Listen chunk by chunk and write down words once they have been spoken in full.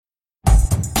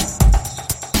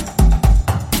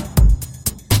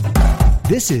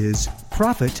This is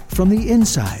Profit from the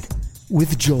Inside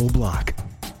with Joel Block.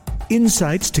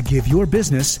 Insights to give your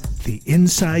business the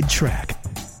inside track.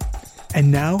 And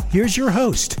now, here's your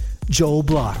host, Joel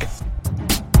Block.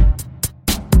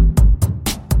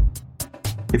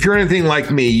 If you're anything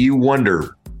like me, you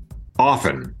wonder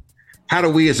often, how do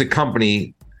we as a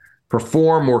company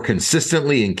perform more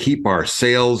consistently and keep our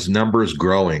sales numbers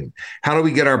growing? How do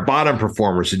we get our bottom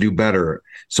performers to do better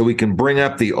so we can bring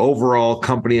up the overall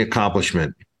company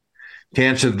accomplishment? To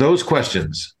answer those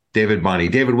questions, David Bonney.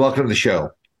 David, welcome to the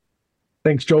show.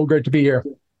 Thanks, Joel. Great to be here.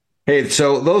 Hey,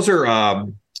 so those are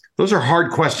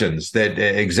hard questions that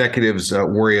executives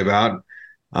worry about.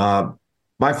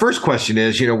 My first question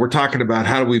is, we're talking about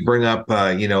how do we bring up,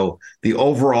 the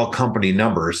overall company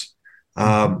numbers.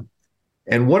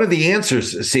 And one of the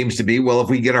answers seems to be, well, if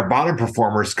we get our bottom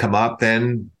performers come up,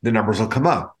 then the numbers will come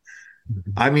up.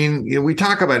 I mean, we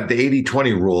talk about the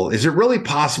 80-20 rule. Is it really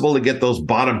possible to get those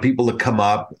bottom people to come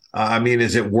up?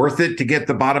 Is it worth it to get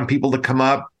the bottom people to come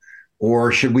up?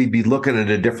 Or should we be looking at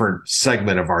a different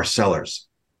segment of our sellers?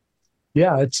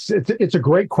 Yeah, it's a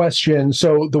great question.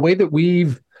 So the way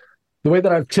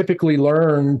that I've typically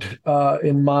learned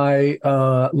in my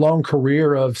long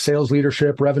career of sales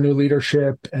leadership, revenue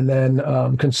leadership, and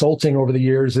then consulting over the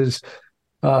years is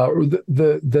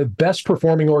the best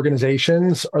performing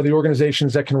organizations are the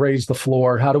organizations that can raise the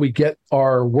floor. How do we get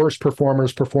our worst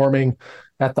performers performing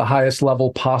at the highest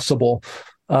level possible?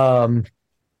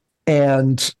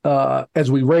 And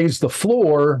as we raise the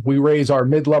floor, we raise our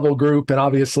mid-level group, and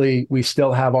obviously we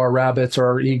still have our rabbits or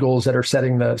our eagles that are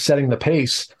setting the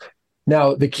pace.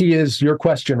 Now, the key is your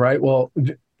question, right? Well,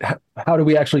 how do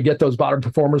we actually get those bottom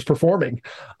performers performing?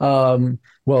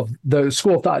 Well, the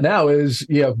school of thought now is,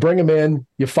 bring them in,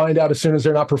 you find out as soon as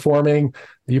they're not performing,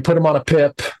 you put them on a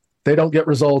PIP, they don't get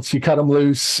results, you cut them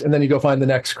loose, and then you go find the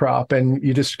next crop, and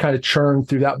you just kind of churn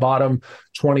through that bottom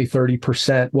 20,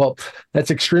 30%. Well,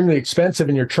 that's extremely expensive,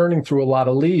 and you're churning through a lot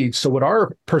of leads. So what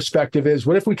our perspective is,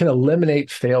 what if we can eliminate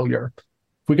failure?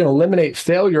 If we can eliminate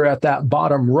failure at that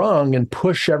bottom rung and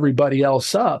push everybody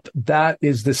else up, that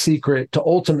is the secret to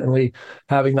ultimately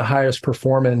having the highest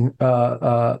performing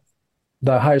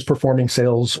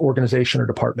sales organization or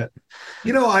department.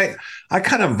 I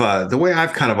kind of the way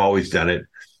I've kind of always done it,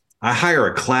 I hire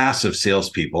a class of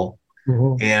salespeople,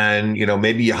 and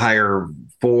maybe you hire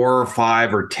 4 or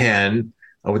 5 or 10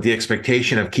 with the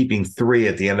expectation of keeping 3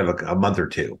 at the end of a month or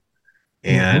two.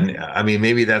 And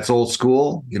maybe that's old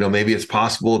school. Maybe it's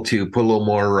possible to put a little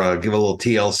more, give a little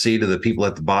TLC to the people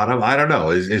at the bottom. I don't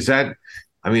know. Is that?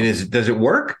 Does it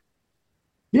work?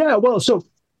 Yeah. Well, so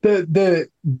the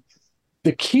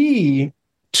key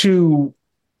to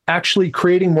actually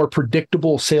creating more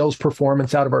predictable sales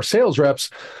performance out of our sales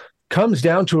reps comes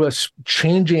down to us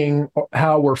changing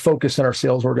how we're focused in our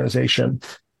sales organization.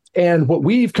 And what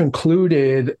we've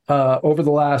concluded over the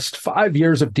last 5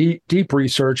 years of deep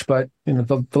research, but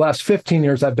the last 15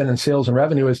 years I've been in sales and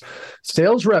revenue, is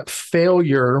sales rep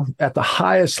failure at the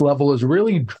highest level is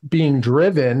really being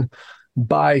driven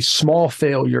by small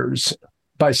failures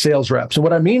by sales reps. And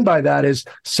what I mean by that is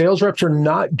sales reps are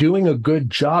not doing a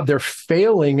good job. They're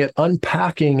failing at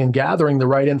unpacking and gathering the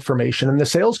right information in the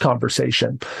sales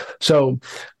conversation. So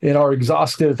in our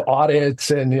exhaustive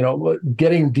audits and,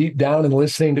 getting deep down and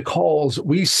listening to calls,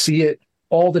 we see it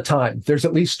all the time. There's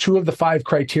at least 2 of the 5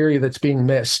 criteria that's being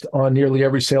missed on nearly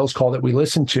every sales call that we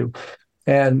listen to.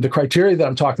 And the criteria that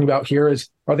I'm talking about here is,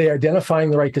 are they identifying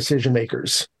the right decision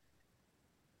makers?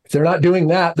 If they're not doing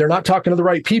that, they're not talking to the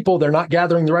right people, they're not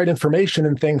gathering the right information,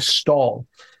 and things stall.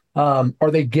 Are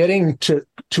they getting to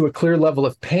a clear level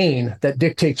of pain that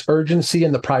dictates urgency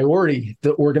and the priority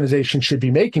the organization should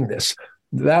be making this?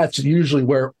 That's usually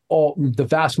where the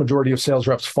vast majority of sales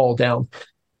reps fall down.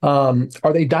 Are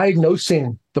they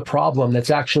diagnosing the problem that's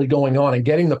actually going on and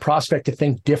getting the prospect to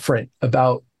think different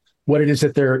about what it is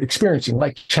that they're experiencing,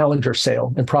 like challenger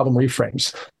sale and problem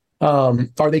reframes?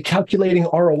 Are they calculating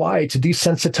ROI to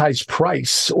desensitize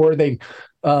price, or are they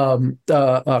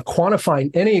quantifying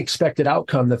any expected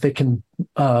outcome that they can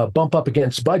bump up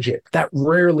against budget? That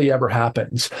rarely ever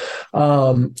happens.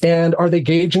 And are they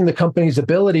gauging the company's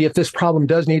ability, if this problem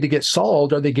does need to get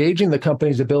solved, are they gauging the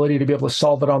company's ability to be able to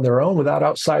solve it on their own without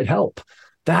outside help?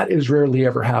 That is rarely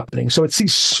ever happening. So it's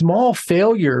these small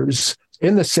failures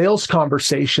in the sales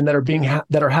conversation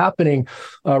that are happening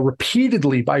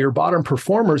repeatedly by your bottom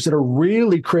performers that are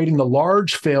really creating the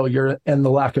large failure and the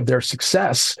lack of their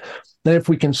success. And if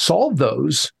we can solve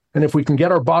those, and if we can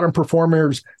get our bottom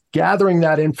performers gathering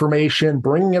that information,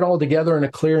 bringing it all together in a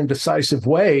clear and decisive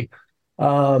way,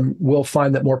 we'll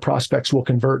find that more prospects will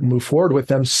convert and move forward with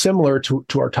them, similar to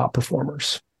our top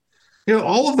performers.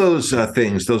 All of those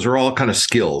things, those are all kind of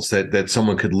skills that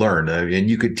someone could learn, and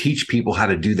you could teach people how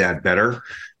to do that better.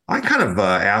 I kind of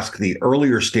ask the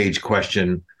earlier stage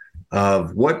question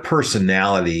of what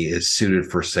personality is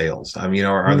suited for sales. I mean,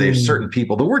 are there certain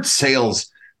people? The word sales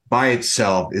by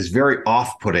itself is very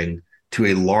off-putting to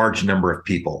a large number of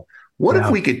people. What if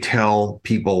we could tell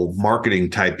people, marketing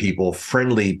type people,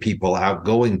 friendly people,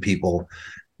 outgoing people,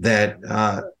 that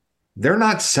they're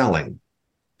not selling,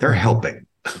 they're helping,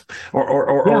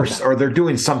 or they're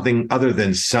doing something other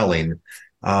than selling.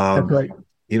 That's right.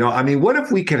 I mean, what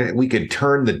if we could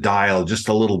turn the dial just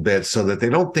a little bit so that they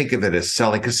don't think of it as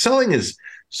selling, because selling is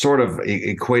sort of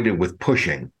equated with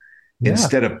pushing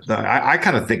instead of, I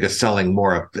kind of think of selling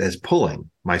more as pulling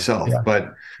myself.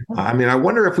 But I mean, I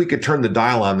wonder if we could turn the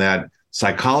dial on that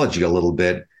psychology a little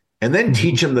bit and then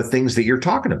teach them the things that you're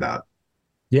talking about.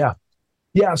 Yeah.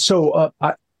 So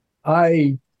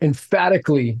I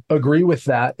emphatically agree with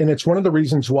that. And it's one of the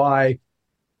reasons why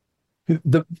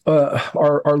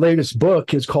our latest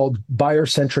book is called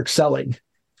Buyer-Centric Selling.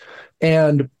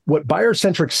 And what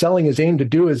buyer-centric selling is aimed to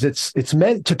do is it's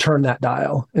meant to turn that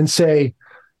dial and say,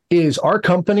 is our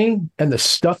company and the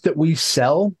stuff that we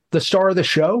sell the star of the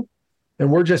show? And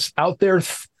we're just out there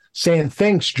saying,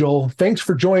 thanks, Joel. Thanks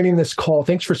for joining this call.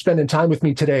 Thanks for spending time with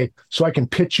me today so I can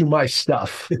pitch you my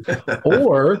stuff.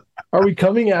 Or are we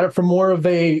coming at it from more of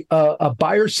a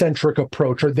buyer-centric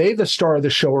approach? Are they the star of the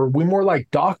show? Or are we more like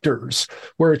doctors,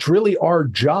 where it's really our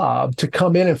job to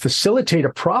come in and facilitate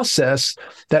a process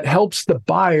that helps the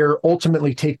buyer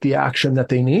ultimately take the action that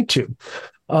they need to?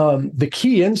 The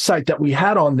key insight that we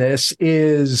had on this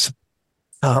is,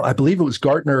 I believe it was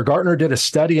Gartner. Gartner did a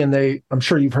study, and I'm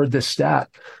sure you've heard this stat.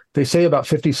 They say about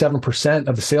 57%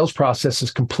 of the sales process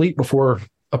is complete before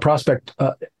a prospect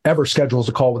ever schedules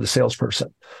a call with a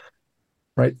salesperson.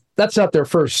 Right? That's not their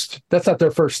first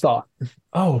thought.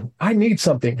 Oh, I need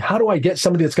something. How do I get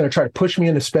somebody that's going to try to push me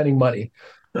into spending money?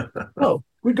 Oh,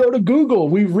 we go to Google,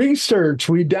 we research,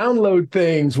 we download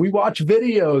things, we watch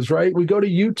videos, right? We go to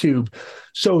YouTube.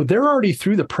 So they're already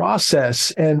through the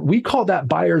process, and we call that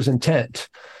buyer's intent.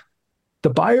 The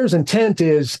buyer's intent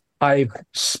is, I've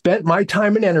spent my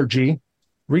time and energy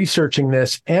researching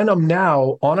this, and I'm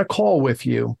now on a call with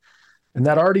you. And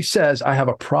that already says I have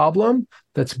a problem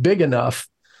that's big enough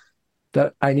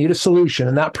that I need a solution.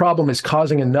 And that problem is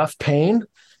causing enough pain,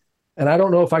 and I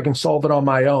don't know if I can solve it on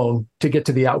my own to get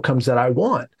to the outcomes that I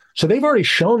want. So they've already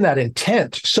shown that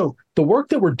intent. So the work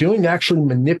that we're doing to actually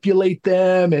manipulate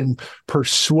them and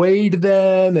persuade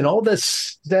them and all the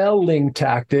selling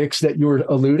tactics that you were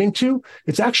alluding to,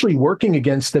 it's actually working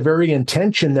against the very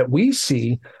intention that we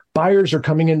see buyers are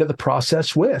coming into the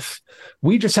process with.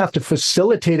 We just have to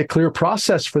facilitate a clear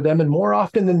process for them. And more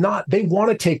often than not, they want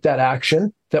to take that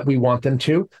action that we want them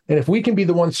to. And if we can be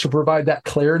the ones to provide that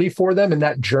clarity for them and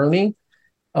that journey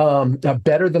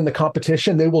better than the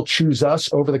competition, they will choose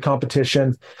us over the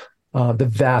competition the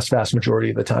vast majority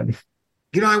of the time.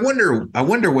 I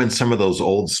wonder when some of those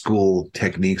old school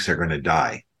techniques are going to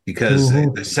die, because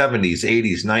in the 70s,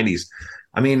 80s, 90s,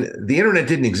 I mean, the internet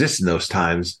didn't exist in those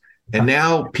times. And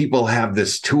now people have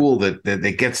this tool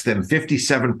that gets them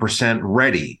 57%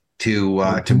 ready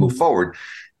to move forward.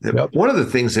 One of the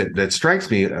things that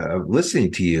strikes me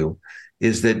listening to you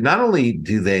is that not only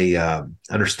do they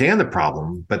understand the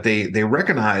problem, but they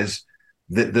recognize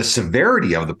the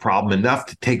severity of the problem enough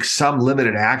to take some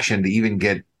limited action to even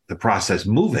get the process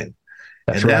moving.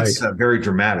 That's very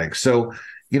dramatic. So,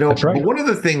 but one of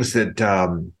the things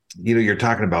that, you're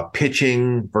talking about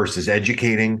pitching versus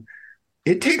educating,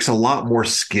 it takes a lot more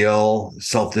skill,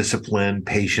 self-discipline,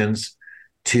 patience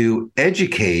to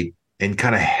educate and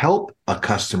kind of help a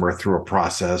customer through a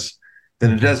process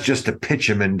than it does just to pitch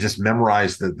them and just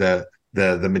memorize the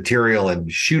material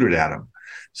and shoot it at them.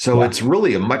 So it's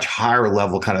really a much higher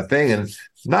level kind of thing. And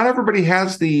not everybody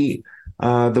has the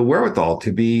wherewithal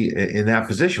to be in that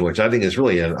position, which I think is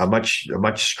really a much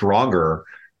stronger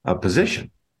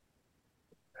position.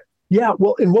 Yeah,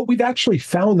 well, and what we've actually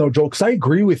found, though, Joel, because I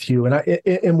agree with you,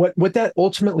 and what that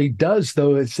ultimately does,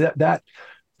 though, is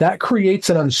that creates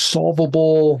an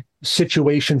unsolvable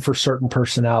situation for certain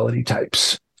personality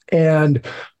types. And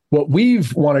what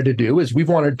we've wanted to do is with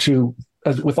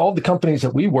all the companies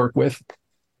that we work with,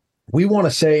 we want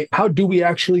to say, how do we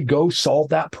actually go solve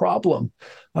that problem?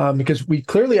 Because we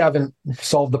clearly haven't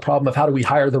solved the problem of how do we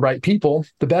hire the right people.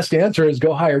 The best answer is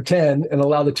go hire 10 and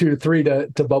allow the 2 to 3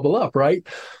 to bubble up, right?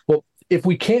 Well, if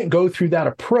we can't go through that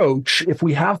approach, if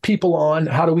we have people on,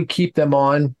 how do we keep them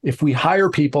on? If we hire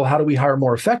people, how do we hire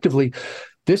more effectively?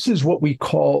 This is what we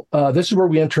call, this is where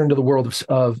we enter into the world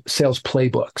of sales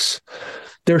playbooks.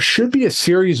 there should be a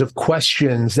series of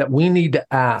questions that we need to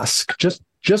ask,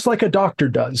 just like a doctor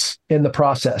does in the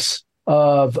process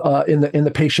of in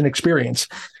the patient experience.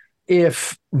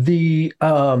 If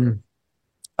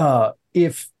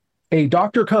a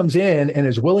doctor comes in and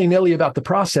is willy-nilly about the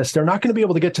process, they're not going to be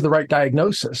able to get to the right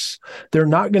diagnosis. They're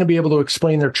not going to be able to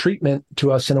explain their treatment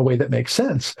to us in a way that makes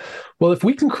sense. Well, if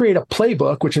we can create a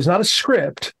playbook, which is not a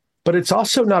script, but it's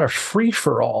also not a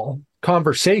free-for-all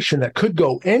conversation that could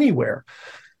go anywhere,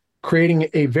 creating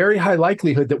a very high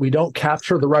likelihood that we don't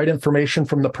capture the right information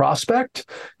from the prospect.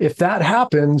 If that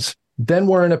happens, then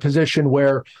we're in a position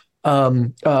where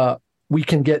we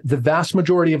can get the vast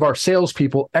majority of our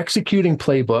salespeople executing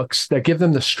playbooks that give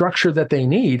them the structure that they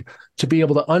need to be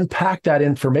able to unpack that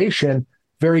information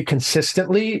very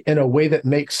consistently in a way that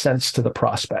makes sense to the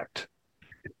prospect.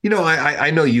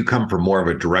 I know you come from more of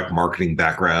a direct marketing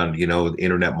background,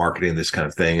 internet marketing, this kind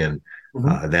of thing. And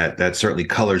that certainly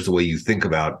colors the way you think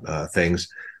about things.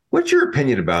 What's your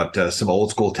opinion about some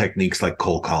old school techniques like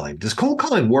cold calling? Does cold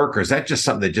calling work, or is that just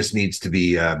something that just needs to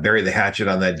be bury the hatchet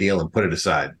on that deal and put it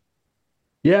aside?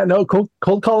 Yeah, no,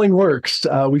 cold calling works.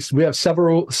 We have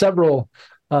several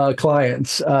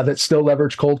clients that still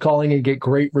leverage cold calling and get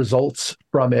great results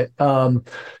from it.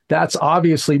 That's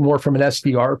obviously more from an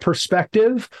SDR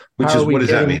perspective. What does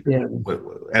that mean?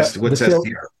 What's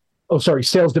SDR? Oh, sorry,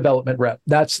 sales development rep.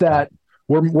 That's that.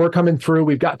 We're coming through.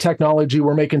 We've got technology.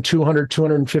 We're making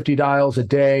 250 dials a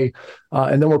day.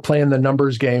 And then we're playing the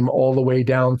numbers game all the way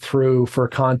down through for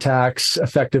contacts,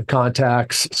 effective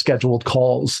contacts, scheduled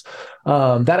calls.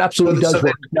 That absolutely does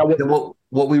work. Now,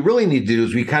 what we really need to do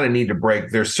is we kind of need to break.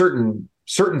 There's certain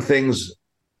things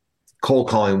cold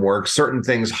calling works, certain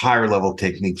things higher level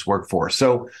techniques work for.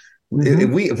 So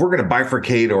if we're going to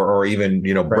bifurcate or even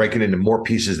break it into more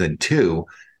pieces than two,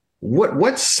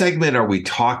 what segment are we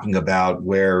talking about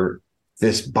where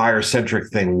this buyer-centric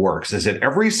thing works? Is it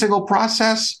every single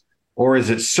process, or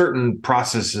is it certain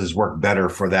processes work better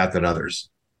for that than others?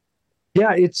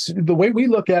 Yeah, it's the way we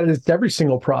look at it, it's every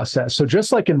single process. So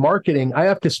just like in marketing, I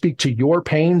have to speak to your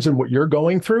pains and what you're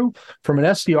going through. From an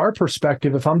SDR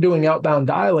perspective, if I'm doing outbound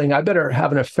dialing, I better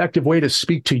have an effective way to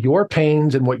speak to your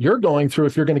pains and what you're going through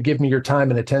if you're going to give me your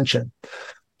time and attention.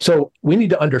 So we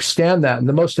need to understand that. And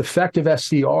the most effective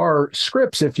SDR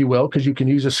scripts, if you will, because you can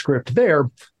use a script there,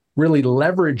 really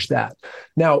leverage that.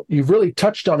 Now, you've really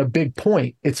touched on a big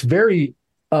point. It's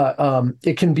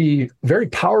it can be very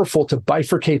powerful to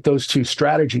bifurcate those two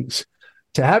strategies.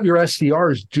 To have your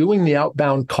SDRs doing the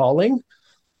outbound calling,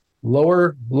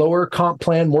 lower comp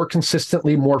plan, more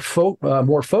consistently, more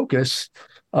focus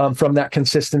from that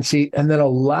consistency, and then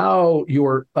allow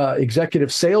your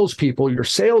executive salespeople, your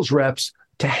sales reps,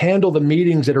 to handle the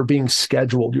meetings that are being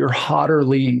scheduled, your hotter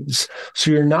leads.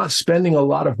 So you're not spending a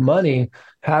lot of money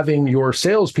having your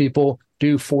salespeople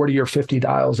do 40 or 50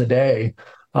 dials a day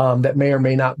that may or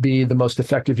may not be the most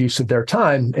effective use of their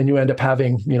time. And you end up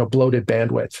having, bloated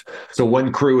bandwidth. So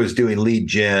one crew is doing lead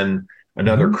gen,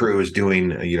 another crew is doing,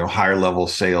 higher level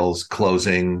sales,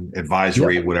 closing,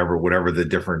 advisory, whatever the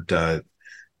different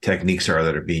techniques are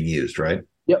that are being used, right?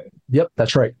 Yep,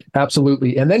 that's right.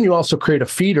 Absolutely. And then you also create a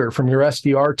feeder from your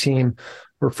SDR team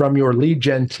or from your lead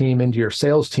gen team into your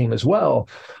sales team as well,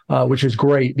 which is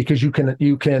great because you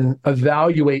can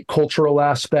evaluate cultural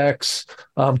aspects,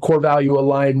 core value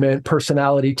alignment,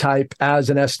 personality type as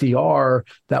an SDR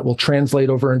that will translate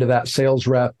over into that sales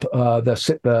rep,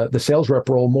 the sales rep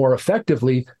role more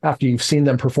effectively after you've seen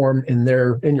them perform in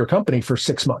your company for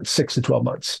 6 to 12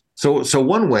 months. So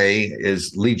one way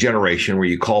is lead generation, where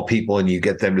you call people and you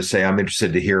get them to say, I'm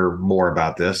interested to hear more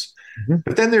about this.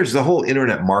 But then there's the whole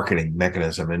internet marketing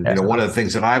mechanism. And one of the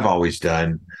things that I've always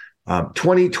done,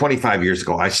 25 years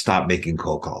ago, I stopped making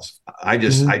cold calls. I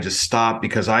just stopped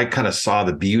because I kind of saw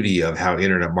the beauty of how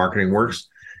internet marketing works.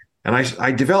 And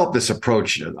I developed this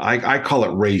approach. I call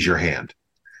it raise your hand.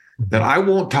 That I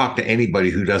won't talk to anybody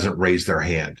who doesn't raise their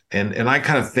hand. And I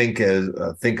kind of think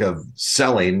of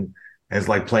selling as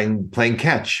like playing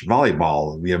catch,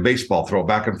 volleyball, baseball, throw it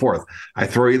back and forth. I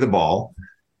throw you the ball.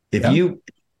 If you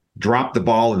drop the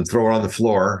ball and throw it on the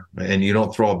floor and you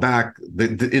don't throw it back,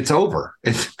 it's over.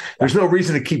 There's no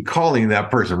reason to keep calling that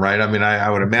person, right? I mean, I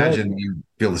would imagine you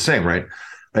feel the same, right?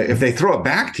 If they throw it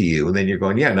back to you and then you're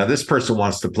going, now this person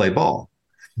wants to play ball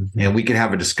and we can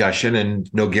have a discussion, and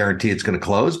no guarantee it's going to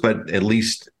close, but at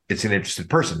least it's an interested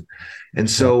person. And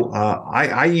so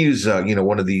I use,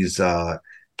 one of these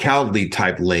Calendly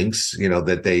type links,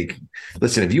 that they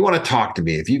listen, if you want to talk to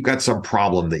me, if you've got some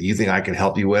problem that you think I can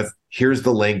help you with, here's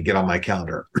the link, get on my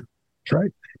calendar. That's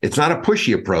right. It's not a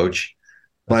pushy approach,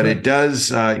 but it does,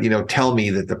 tell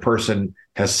me that the person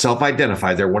has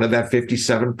self-identified, they're one of that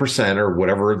 57% or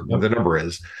whatever the number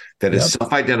is, that is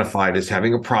self-identified as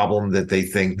having a problem that they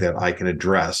think that I can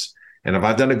address. And if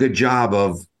I've done a good job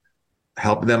of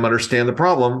helping them understand the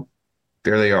problem,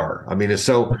 there they are. I mean,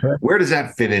 so where does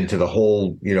that fit into the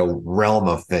whole, realm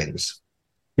of things?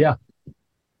 Yeah.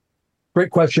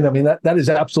 Great question. I mean, that is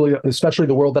absolutely, especially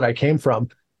the world that I came from.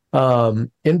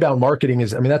 Inbound marketing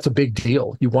is, that's a big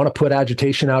deal. You want to put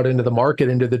agitation out into the market,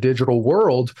 into the digital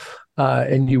world,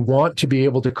 and you want to be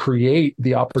able to create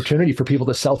the opportunity for people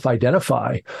to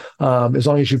self-identify, as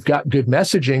long as you've got good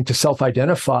messaging to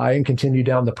self-identify and continue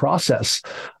down the process.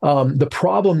 The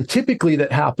problem typically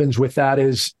that happens with that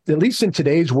is, at least in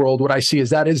today's world, what I see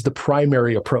is that is the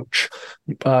primary approach.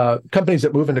 Companies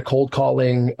that move into cold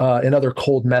calling and other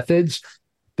cold methods,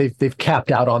 they've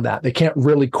capped out on that. They can't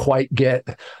really quite get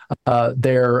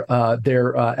their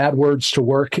AdWords to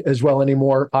work as well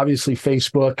anymore. Obviously,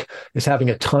 Facebook is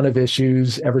having a ton of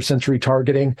issues ever since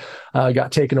retargeting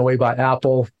got taken away by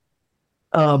Apple.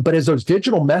 But as those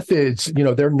digital methods,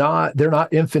 they're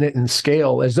not infinite in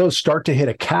scale. As those start to hit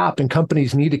a cap, and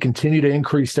companies need to continue to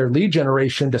increase their lead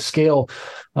generation to scale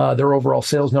their overall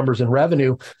sales numbers and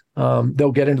revenue,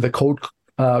 they'll get into the cold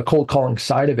calling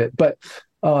side of it. But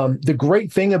the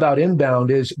great thing about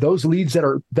inbound is those leads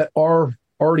that are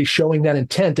already showing that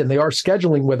intent and they are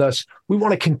scheduling with us, we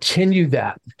want to continue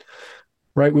that,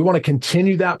 right? We want to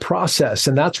continue that process,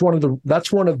 and that's one of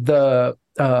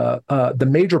the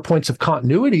major points of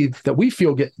continuity that we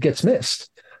feel gets missed.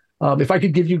 If I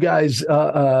could give you guys,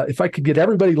 if I could get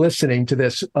everybody listening to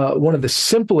this, one of the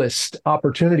simplest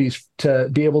opportunities to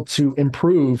be able to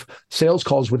improve sales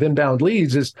calls with inbound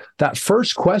leads is that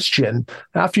first question.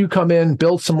 After you come in,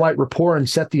 build some light rapport and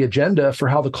set the agenda for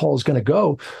how the call is going to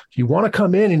go, you want to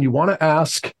come in and you want to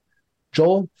ask,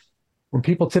 Joel, when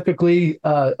people typically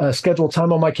schedule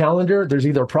time on my calendar, there's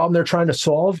either a problem they're trying to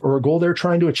solve or a goal they're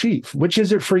trying to achieve. Which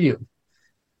is it for you?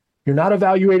 You're not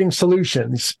evaluating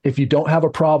solutions if you don't have a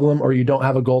problem or you don't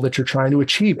have a goal that you're trying to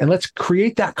achieve. And let's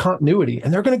create that continuity.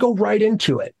 And they're going to go right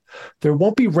into it. There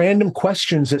won't be random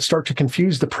questions that start to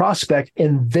confuse the prospect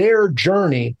in their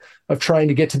journey of trying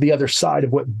to get to the other side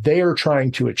of what they're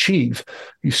trying to achieve.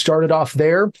 You started off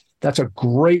there. That's a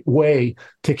great way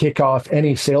to kick off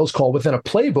any sales call within a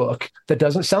playbook that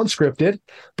doesn't sound scripted,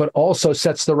 but also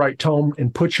sets the right tone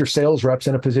and puts your sales reps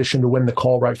in a position to win the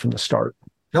call right from the start.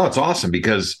 No, it's awesome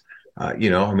because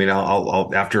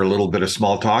I'll after a little bit of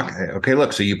small talk. Okay,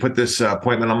 look, so you put this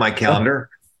appointment on my calendar.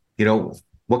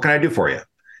 What can I do for you?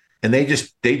 And they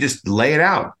just lay it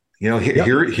out.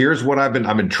 Here's what I've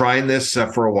been trying this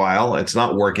for a while. It's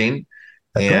not working.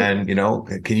 And,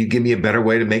 can you give me a better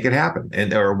way to make it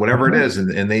happen? Or whatever it is.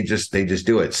 And they just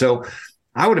do it. So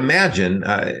I would imagine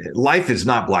life is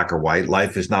not black or white.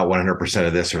 Life is not 100%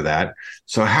 of this or that.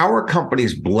 So how are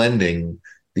companies blending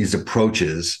these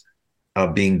approaches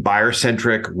of being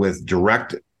buyer-centric with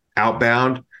direct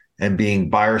outbound and being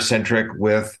buyer-centric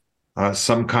with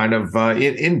some kind of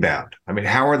inbound? I mean,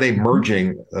 how are they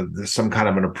merging some kind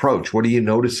of an approach? What are you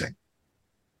noticing?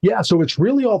 Yeah, so it's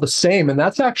really all the same. And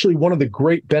that's actually one of the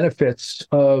great benefits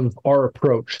of our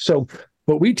approach. So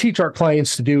what we teach our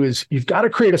clients to do is you've got to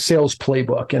create a sales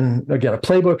playbook. And again, a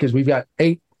playbook is we've got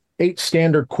eight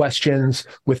standard questions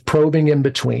with probing in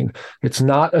between. It's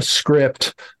not a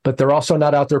script, but they're also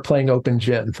not out there playing open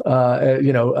gym,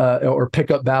 or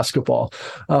pickup basketball.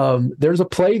 There's a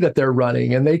play that they're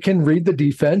running, and they can read the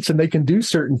defense, and they can do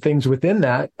certain things within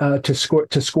that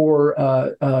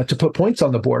to put points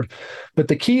on the board. But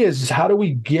the key is how do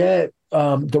we get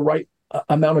the right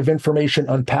amount of information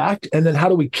unpacked, and then how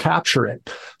do we capture it?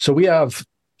 So we have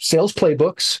sales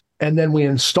playbooks. And then we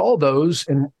install those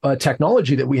in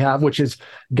technology that we have, which is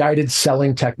guided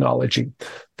selling technology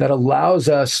that allows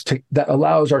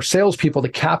our salespeople to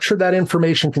capture that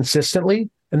information consistently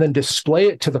and then display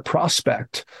it to the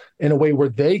prospect in a way where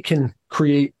they can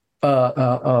create,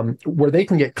 where they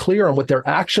can get clear on what their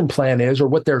action plan is or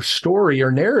what their story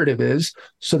or narrative is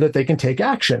so that they can take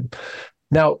action.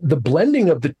 Now, the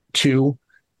blending of the two,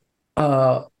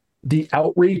 the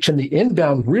outreach and the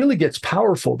inbound really gets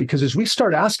powerful because as we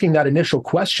start asking that initial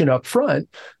question up front,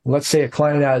 let's say a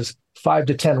client has 5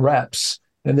 to 10 reps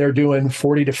and they're doing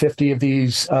 40 to 50 of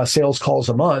these sales calls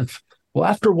a month. Well,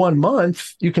 after 1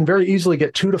 month, you can very easily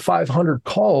get 200 to 500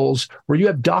 calls where you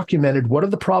have documented what are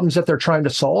the problems that they're trying to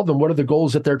solve and what are the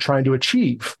goals that they're trying to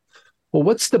achieve. Well,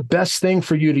 what's the best thing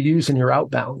for you to use in your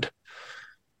outbound?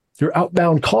 Your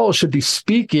outbound call should be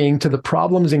speaking to the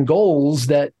problems and goals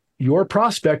that your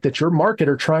prospect, that your market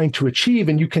are trying to achieve,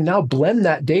 and you can now blend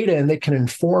that data and they can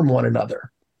inform one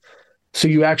another. So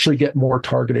you actually get more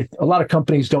targeted. A lot of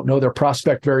companies don't know their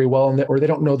prospect very well, or they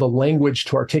don't know the language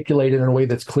to articulate it in a way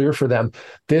that's clear for them.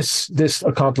 This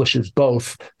accomplishes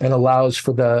both and allows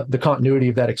for the continuity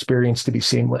of that experience to be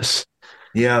seamless.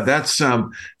 Yeah, that's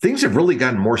things have really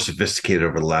gotten more sophisticated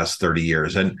over the last 30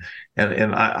 years. And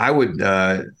I would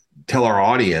tell our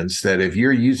audience that if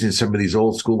you're using some of these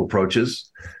old school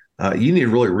approaches, you need to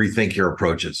really rethink your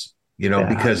approaches.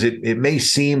 Because it may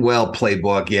seem, well,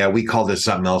 playbook. Yeah, we called this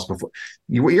something else before.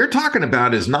 What you're talking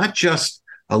about is not just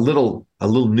a little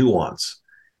nuance.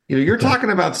 You're talking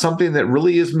about something that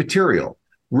really is material,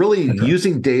 really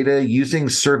using data, using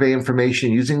survey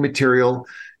information, using material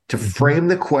to frame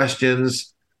the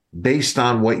questions based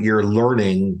on what you're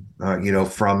learning,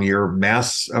 from your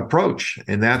mass approach.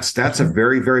 And that's a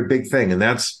very, very big thing. And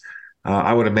that's,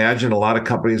 I would imagine a lot of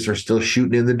companies are still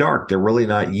shooting in the dark. They're really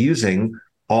not using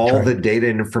all the data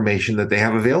and information that they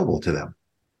have available to them.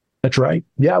 That's right.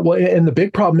 Yeah. Well, and the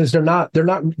big problem is they're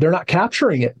not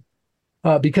capturing it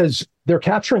because they're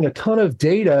capturing a ton of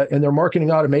data in their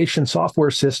marketing automation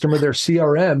software system or their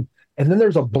CRM. And then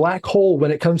there's a black hole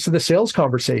when it comes to the sales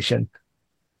conversation.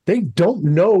 They don't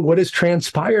know what has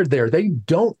transpired there. They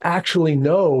don't actually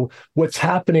know what's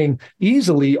happening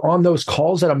easily on those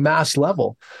calls at a mass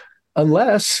level,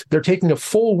 unless they're taking a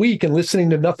full week and listening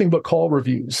to nothing but call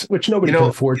reviews, which nobody can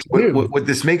afford to do. What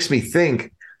this makes me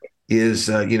think is,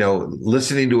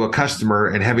 listening to a customer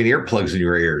and having earplugs in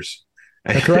your ears.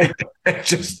 That's right. It's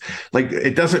just like,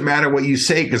 it doesn't matter what you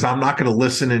say, because I'm not going to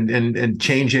listen and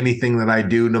change anything that I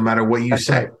do, no matter what you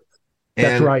say. Right.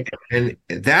 That's right. And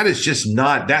that is just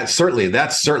not, that's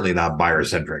certainly not buyer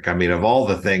centric. I mean, of all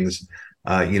the things,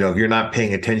 if you're not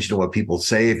paying attention to what people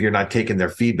say, if you're not taking their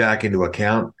feedback into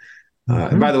account,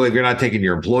 and by the way, if you're not taking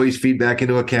your employees' feedback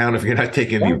into account, if you're not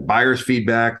taking your buyers'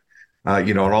 feedback,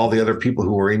 and all the other people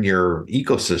who are in your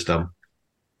ecosystem,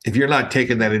 if you're not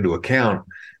taking that into account,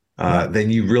 then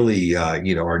you really,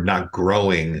 are not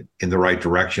growing in the right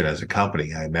direction as a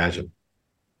company, I imagine.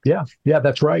 Yeah,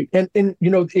 that's right. And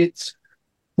it's,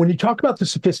 when you talk about the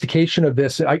sophistication of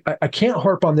this, I can't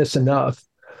harp on this enough.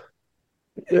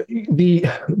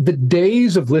 The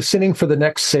days of listening for the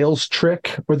next sales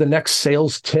trick or the next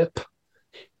sales tip,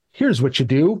 here's what you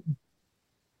do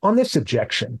on this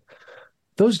objection.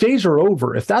 Those days are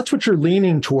over. If that's what you're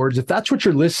leaning towards, if that's what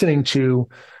you're listening to,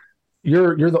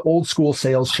 you're the old school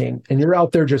sales team, and you're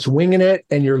out there just winging it,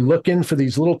 and you're looking for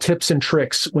these little tips and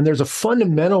tricks when there's a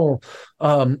fundamental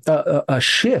a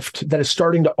shift that is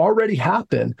starting to already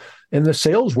happen in the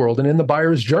sales world and in the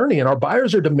buyer's journey, and our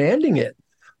buyers are demanding it.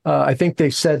 I think they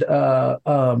said,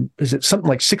 is it something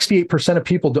like 68% of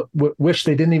people wish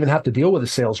they didn't even have to deal with a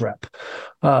sales rep?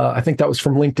 I think that was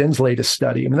from LinkedIn's latest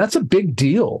study. I mean, that's a big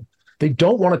deal. They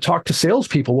don't want to talk to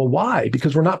salespeople. Well, why?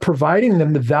 Because we're not providing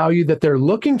them the value that they're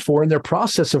looking for in their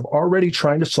process of already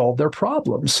trying to solve their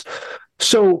problems.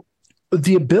 So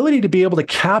the ability to be able to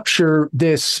capture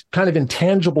this kind of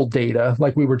intangible data,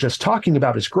 like we were just talking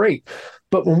about, is great.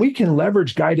 But when we can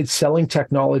leverage guided selling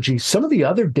technology, some of the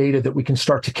other data that we can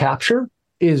start to capture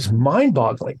is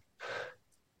mind-boggling.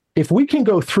 If we can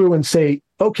go through and say,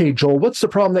 okay, Joel, what's the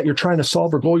problem that you're trying to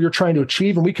solve or goal you're trying to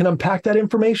achieve? And we can unpack that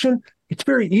information. It's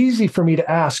very easy for me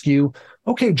to ask you,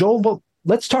 okay, Joel, well,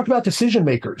 let's talk about decision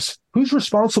makers. Who's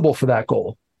responsible for that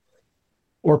goal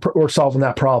or solving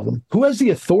that problem? Who has the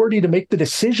authority to make the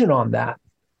decision on that?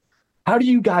 How do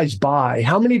you guys buy?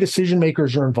 How many decision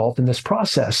makers are involved in this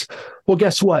process? Well,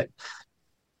 guess what?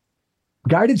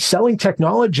 Guided selling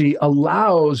technology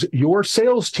allows your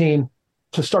sales team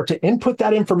to start to input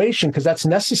that information, because that's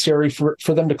necessary for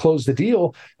them to close the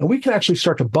deal. And we can actually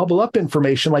start to bubble up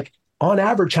information like, on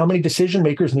average, how many decision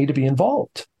makers need to be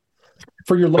involved?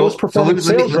 For your lowest performing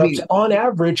sales reps, on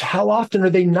average, how often are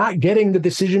they not getting the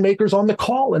decision makers on the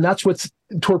call? And that's what's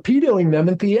torpedoing them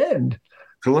at the end.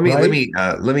 So let me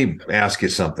ask you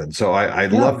something. So I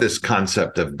love this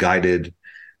concept of guided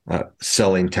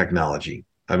selling technology.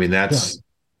 I mean, that's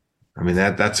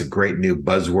a great new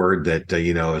buzzword that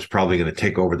is probably going to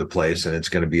take over the place, and it's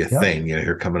going to be a thing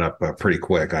here coming up pretty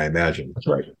quick, I imagine. That's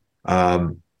right.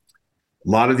 A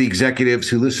lot of the executives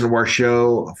who listen to our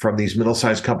show from these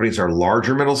middle-sized companies are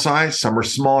larger middle-sized. Some are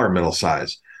smaller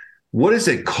middle-sized. What does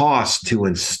it cost to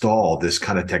install this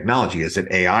kind of technology? Is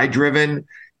it AI driven?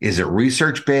 Is it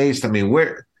research based? I mean,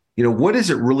 what does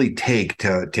it really take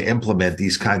to implement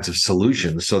these kinds of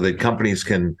solutions so that companies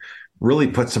can really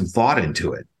put some thought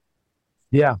into it?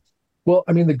 Yeah. Well,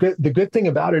 I mean, the good thing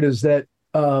about it is that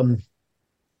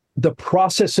the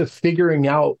process of figuring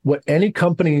out what any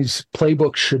company's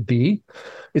playbook should be,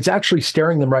 it's actually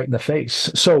staring them right in the face.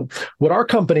 So what our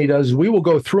company does is we will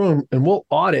go through and we'll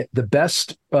audit the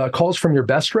best calls from your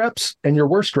best reps and your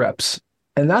worst reps.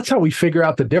 And that's how we figure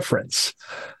out the difference.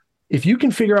 If you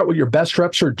can figure out what your best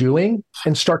reps are doing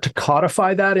and start to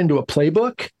codify that into a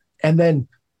playbook and then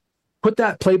put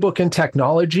that playbook in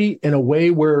technology in a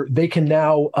way where they can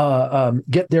now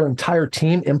get their entire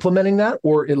team implementing that,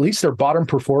 or at least their bottom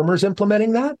performers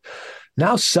implementing that,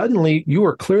 now suddenly you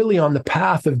are clearly on the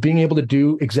path of being able to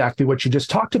do exactly what you just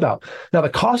talked about. Now, the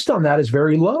cost on that is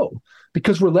very low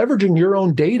because we're leveraging your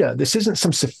own data. This isn't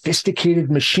some sophisticated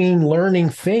machine learning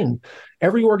thing.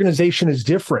 Every organization is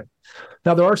different.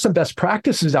 Now, there are some best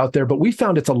practices out there, but we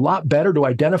found it's a lot better to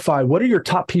identify what are your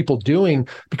top people doing,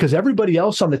 because everybody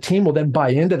else on the team will then buy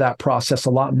into that process a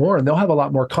lot more, and they'll have a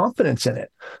lot more confidence in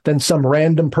it than some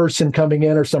random person coming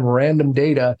in or some random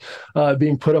data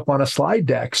being put up on a slide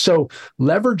deck. So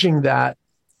leveraging that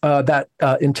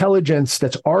intelligence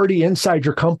that's already inside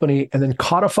your company and then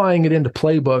codifying it into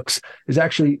playbooks is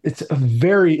actually, it's a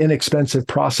very inexpensive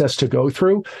process to go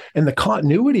through. And the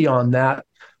continuity on that,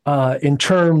 in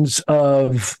terms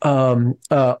of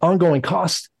ongoing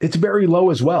costs, it's very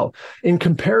low as well in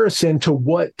comparison to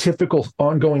what typical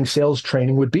ongoing sales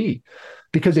training would be.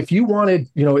 Because if you wanted,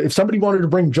 if somebody wanted to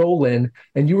bring Joel in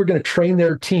and you were going to train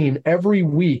their team every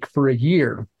week for a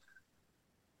year,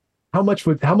 how much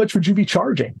would you be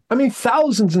charging? I mean,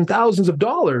 thousands and thousands of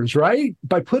dollars, right?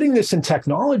 By putting this in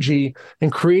technology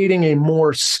and creating a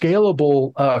more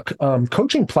scalable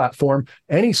coaching platform,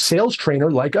 any sales trainer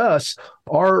like us,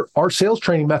 our sales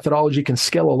training methodology can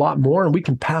scale a lot more, and we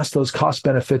can pass those cost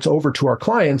benefits over to our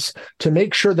clients to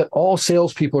make sure that all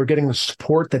salespeople are getting the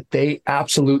support that they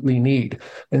absolutely need,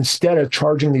 instead of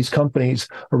charging these companies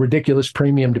a ridiculous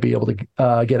premium to be able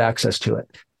to get access to it.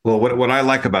 Well, what I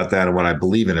like about that and what I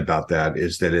believe in about that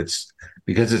is that it's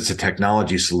because it's a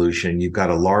technology solution, you've got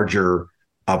a larger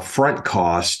upfront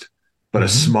cost, but a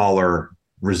smaller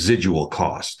residual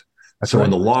cost. That's so right. In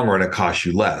the long run, it costs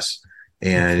you less,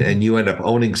 and you end up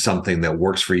owning something that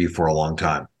works for you for a long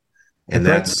time. And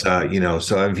that's so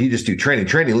if you just do training,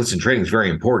 training is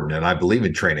very important, and I believe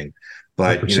in training.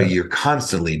 But you're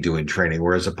constantly doing training,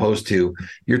 whereas opposed to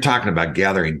you're talking about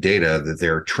gathering data that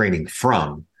they're training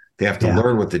from. They have to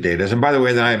learn what the data is. And by the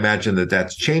way, then I imagine that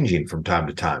that's changing from time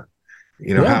to time.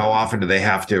 How often do they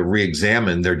have to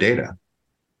re-examine their data?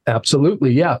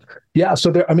 Absolutely. Yeah. Yeah.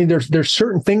 So there's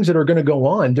certain things that are going to go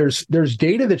on. There's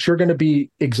data that you're going to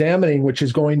be examining, which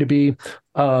is going to be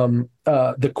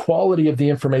the quality of the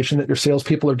information that your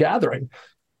salespeople are gathering.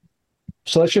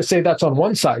 So let's just say that's on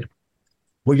one side.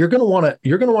 Well, you're going to want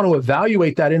to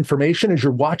evaluate that information as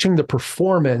you're watching the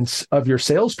performance of your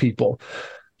salespeople.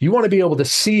 You want to be able to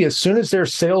see as soon as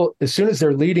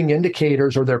their leading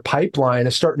indicators or their pipeline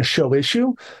is starting to show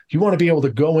issue, you want to be able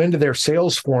to go into their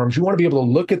sales forms. You want to be able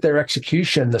to look at their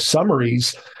execution, the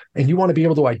summaries, and you want to be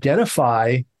able to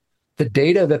identify the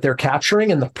data that they're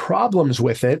capturing and the problems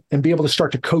with it and be able to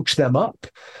start to coach them up.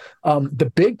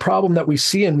 The big problem that we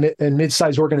see in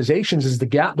mid-sized organizations is the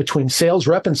gap between sales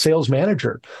rep and sales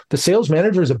manager. The sales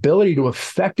manager's ability to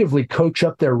effectively coach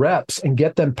up their reps and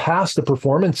get them past the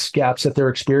performance gaps that they're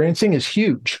experiencing is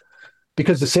huge,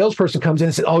 because the salesperson comes in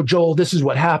and says, "Oh, Joel, this is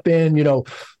what happened.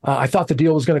 I thought the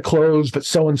deal was going to close, but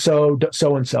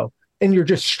so-and-so. And you're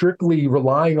just strictly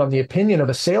relying on the opinion of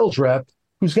a sales rep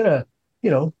who's going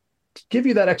to, give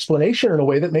you that explanation in a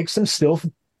way that makes them still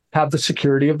have the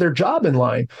security of their job in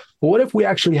line. Well, what if we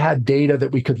actually had data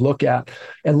that we could look at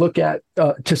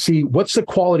to see what's the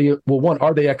quality of, well, one,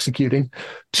 are they executing?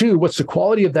 Two, what's the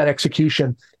quality of that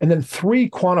execution? And then three,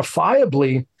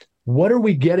 quantifiably, what are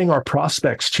we getting our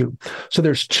prospects to? So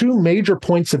there's two major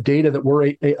points of data that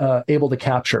we're able to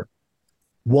capture.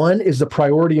 One is the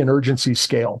priority and urgency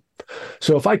scale.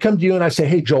 So if I come to you and I say,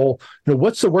 "Hey, Joel,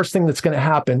 what's the worst thing that's going to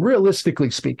happen, realistically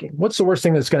speaking? What's the worst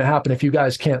thing that's going to happen if you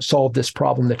guys can't solve this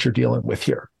problem that you're dealing with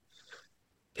here?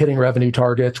 Hitting revenue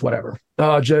targets, whatever.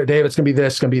 Oh, Dave, it's going to be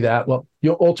this, it's going to be that." Well,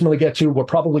 you'll ultimately get to, we're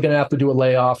probably going to have to do a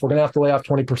layoff. We're going to have to lay off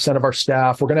 20% of our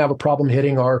staff. We're going to have a problem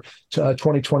hitting our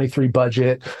 2023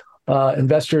 budget.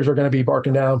 Investors are going to be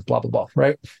barking down, blah, blah, blah,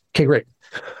 right? Okay, great.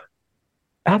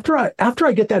 After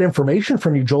I get that information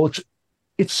from you, Joel,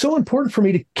 it's so important for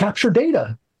me to capture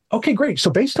data. Okay, great.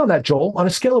 So based on that, Joel, on a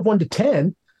scale of 1 to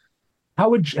 10,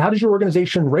 how does your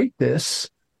organization rate this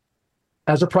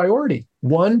as a priority?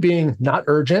 1 being not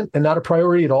urgent and not a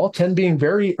priority at all, 10 being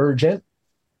very urgent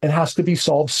and has to be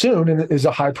solved soon and is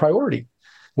a high priority.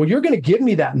 Well, you're going to give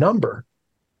me that number,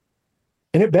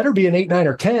 and it better be an 8, 9,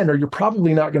 or 10, or you're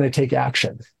probably not going to take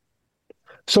action.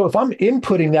 So if I'm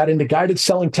inputting that into guided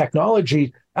selling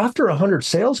technology, after 100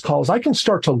 sales calls, I can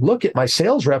start to look at my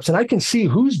sales reps and I can see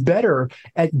who's better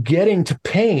at getting to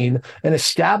pain and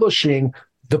establishing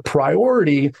the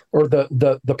priority or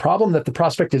the problem that the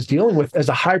prospect is dealing with as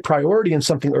a high priority and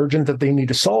something urgent that they need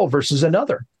to solve versus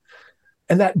another.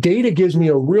 And that data gives me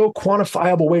a real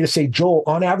quantifiable way to say, Joel,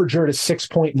 on average, you're at a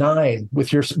 6.9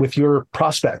 with your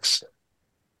prospects.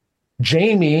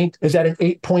 Jamie is at an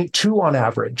 8.2 on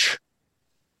average.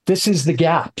 This is the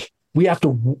gap. We have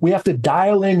to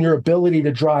dial in your ability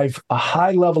to drive a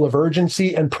high level of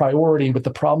urgency and priority with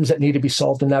the problems that need to be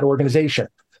solved in that organization.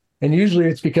 And usually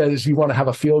it's because you want to have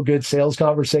a feel-good sales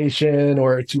conversation,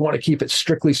 or you want to keep it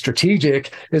strictly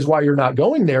strategic is why you're not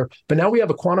going there. But now we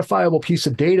have a quantifiable piece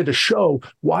of data to show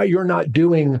why you're not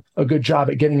doing a good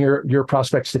job at getting your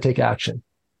prospects to take action.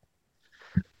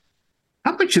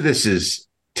 How much of this is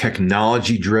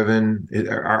technology driven?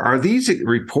 Are these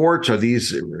reports, are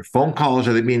these phone calls,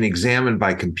 are they being examined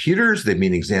by computers? Are they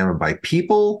being examined by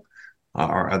people?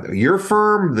 Are your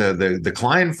firm, the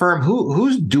client firm,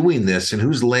 who's doing this and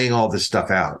who's laying all this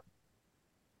stuff out?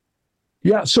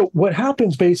 Yeah. So what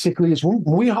happens basically is when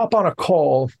we hop on a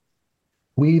call,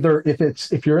 we either,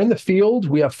 if you're in the field,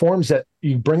 we have forms that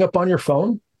you bring up on your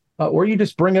phone, or you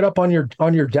just bring it up on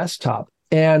your desktop.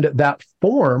 And that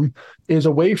form is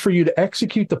a way for you to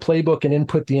execute the playbook and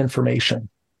input the information.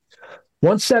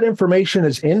 Once that information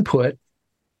is input,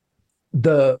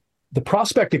 the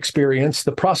prospect experience,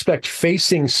 the prospect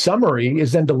facing summary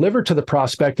is then delivered to the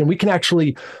prospect, and we can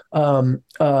actually count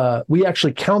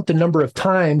the number of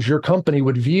times your company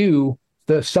would view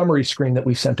the summary screen that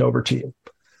we sent over to you.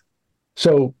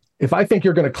 So if I think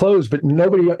you're going to close, but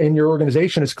nobody in your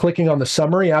organization is clicking on the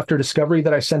summary after discovery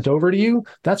that I sent over to you,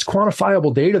 that's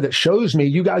quantifiable data that shows me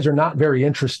you guys are not very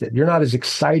interested. You're not as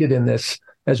excited in this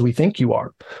as we think you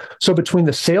are. So between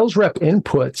the sales rep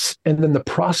inputs and then the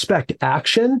prospect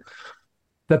action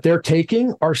that they're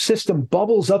taking, our system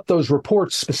bubbles up those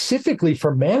reports specifically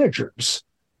for managers.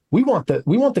 We want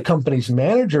the company's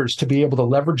managers to be able to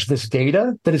leverage this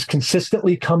data that is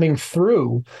consistently coming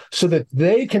through so that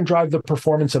they can drive the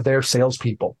performance of their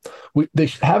salespeople.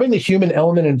 Having the human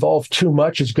element involved too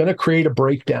much is going to create a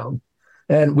breakdown.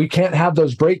 And we can't have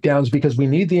those breakdowns because we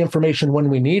need the information when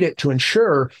we need it to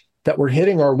ensure that we're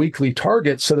hitting our weekly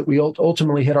targets so that we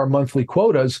ultimately hit our monthly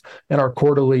quotas and our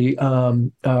quarterly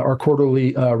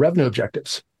revenue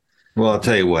objectives. Well, I'll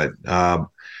tell you what,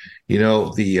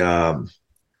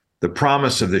 the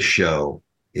promise of this show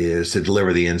is to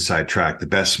deliver the inside track, the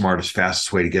best, smartest,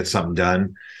 fastest way to get something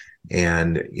done.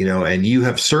 And you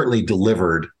have certainly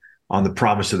delivered on the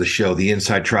promise of the show, the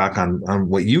inside track on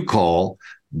what you call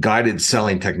guided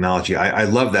selling technology. I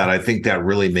love that. I think that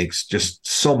really makes just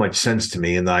so much sense to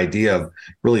me. And the idea of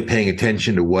really paying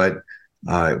attention to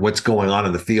what's going on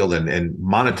in the field and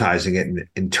monetizing it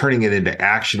and turning it into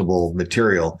actionable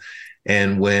material.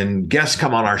 And when guests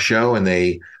come on our show and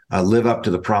they live up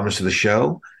to the promise of the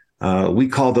show, we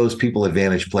call those people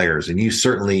advantage players. And you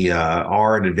certainly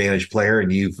are an advantage player,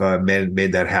 and you've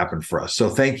made that happen for us. So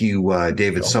thank you,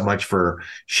 David, so much for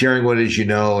sharing what it is you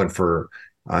know and for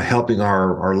helping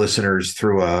our listeners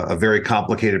through a very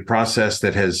complicated process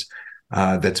that has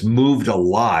that's moved a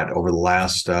lot over the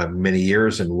last many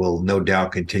years and will no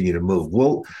doubt continue to move.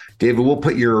 David, we'll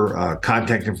put your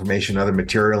contact information, other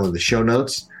material in the show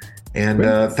notes. And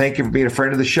thank you for being a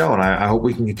friend of the show. And I hope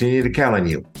we can continue to count on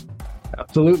you.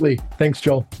 Absolutely. Thanks,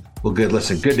 Joel. Well, good.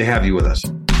 Listen, good to have you with us.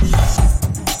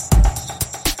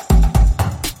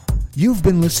 You've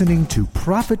been listening to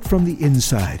Profit from the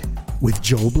Inside with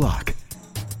Joel Block.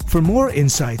 For more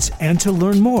insights and to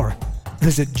learn more,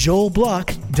 visit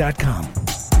joelblock.com.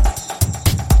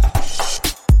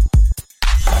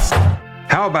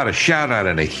 How about a shout out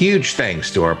and a huge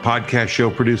thanks to our podcast show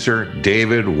producer,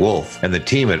 David Wolf, and the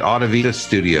team at Audavita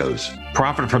Studios.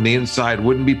 Profit from the Inside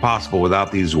wouldn't be possible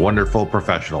without these wonderful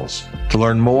professionals. To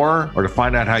learn more or to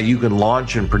find out how you can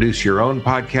launch and produce your own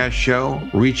podcast show,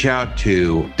 reach out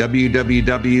to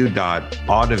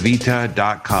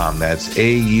www.audavita.com. That's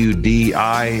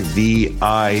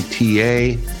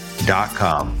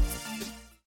AUDIVITA.com.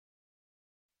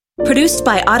 Produced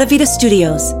by Audavita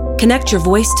Studios. Connect your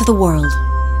voice to the world.